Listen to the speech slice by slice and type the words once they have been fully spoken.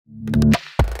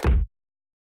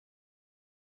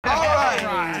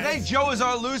think Joe is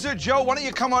our loser. Joe, why don't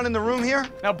you come on in the room here?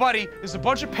 Now, buddy, there's a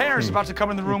bunch of parents about to come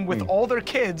in the room with all their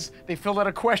kids. They filled out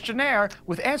a questionnaire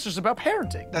with answers about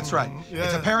parenting. That's right. Yeah.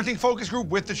 It's a parenting focus group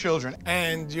with the children.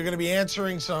 And you're going to be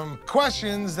answering some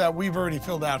questions that we've already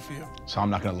filled out for you. So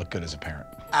I'm not going to look good as a parent.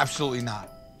 Absolutely not.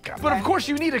 But of course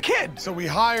you need a kid. So we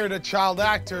hired a child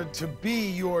actor to be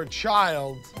your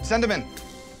child. Send him in.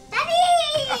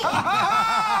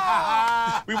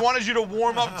 We wanted you to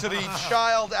warm up to the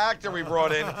child actor we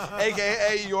brought in,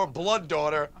 AKA your blood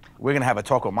daughter. We're going to have a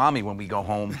talk with Mommy when we go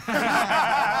home.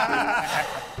 Hi,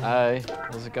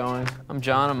 how's it going? I'm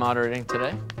John, I'm moderating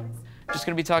today. Just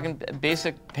gonna be talking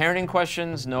basic parenting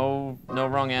questions, no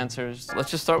wrong answers. Let's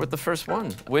just start with the first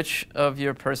one. Which of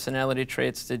your personality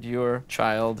traits did your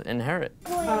child inherit?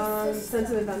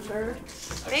 Sense of adventure.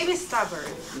 Maybe stubborn.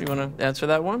 Do you wanna answer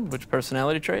that one? Which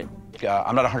personality trait?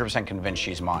 I'm not 100% convinced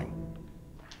she's mine.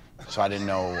 So I didn't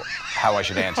know how I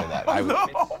should answer that.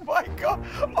 Oh my God,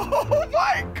 oh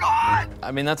my God!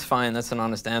 I mean, that's fine, that's an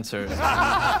honest answer.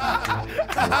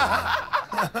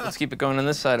 Let's keep it going on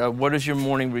this side. What does your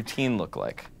morning routine look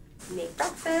like? Make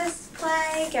breakfast,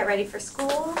 play, get ready for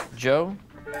school. Joe?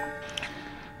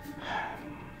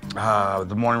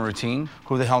 The morning routine.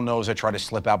 Who the hell knows? I try to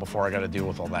slip out before I got to deal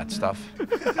with all that stuff.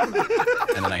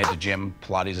 And then I hit the gym.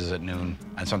 Pilates is at noon.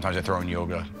 And sometimes I throw in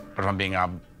yoga. But if I'm being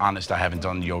honest, I haven't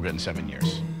done yoga in 7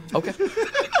 years. Okay.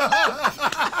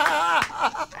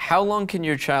 How long can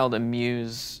your child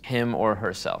amuse him or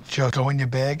herself? Joe, go in your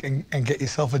bag and get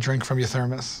yourself a drink from your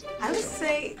thermos. I would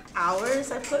say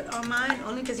hours I put on mine,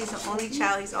 only because he's the only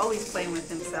child. He's always playing with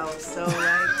himself, so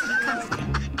like, he comes...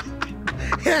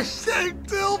 Hashtag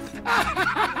DILF.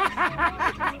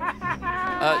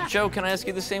 Joe, can I ask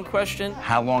you the same question?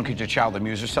 How long could your child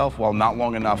amuse herself? Well, not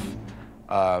long enough.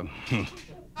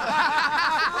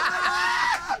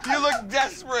 You look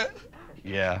desperate.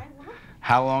 Yeah.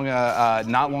 How long?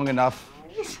 Not long enough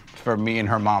for me and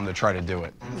her mom to try to do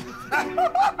it.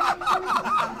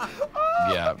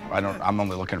 Yeah, I'm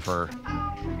only looking for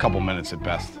a couple minutes at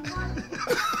best.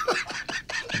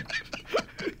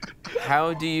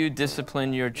 How do you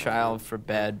discipline your child for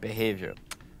bad behavior?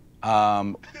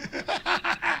 I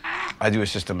do a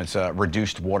system. It's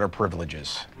reduced water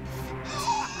privileges.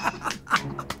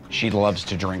 She loves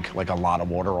to drink like a lot of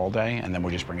water all day, and then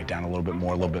we'll just bring it down a little bit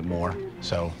more.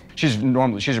 So she's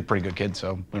a pretty good kid,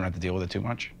 so we don't have to deal with it too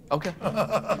much. Okay.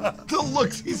 The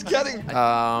looks he's getting.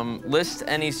 List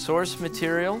any source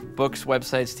material, books,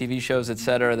 websites, TV shows,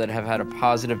 etc., that have had a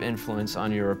positive influence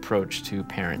on your approach to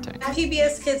parenting.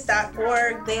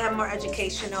 PBSkids.org, they have more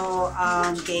educational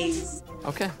games.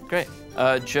 Okay, great.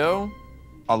 Joe?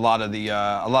 A lot of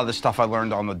the stuff I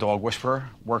learned on The Dog Whisperer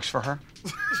works for her.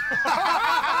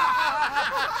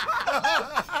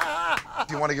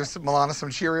 Do you want to give Milana some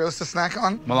Cheerios to snack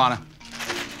on? Milana.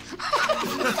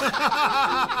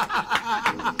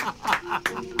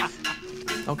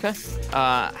 Okay.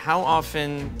 How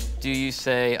often do you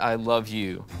say "I love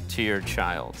you" to your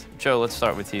child? Joe, let's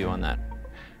start with you on that.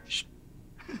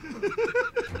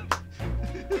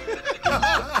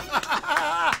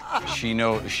 She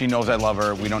knows I love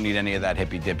her. We don't need any of that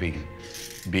hippy-dippy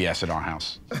BS in our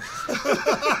house. It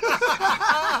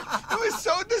was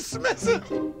so dismissive.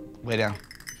 Lay down.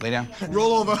 Lay down.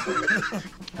 Roll over.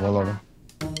 Roll over.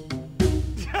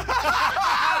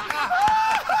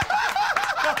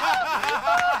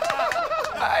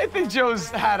 I think Joe's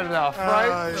had enough,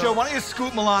 right? Joe, why don't you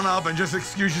scoop Milana up and just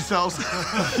excuse yourselves?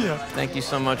 Yeah. Thank you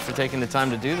so much for taking the time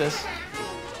to do this.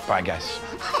 Bye, guys.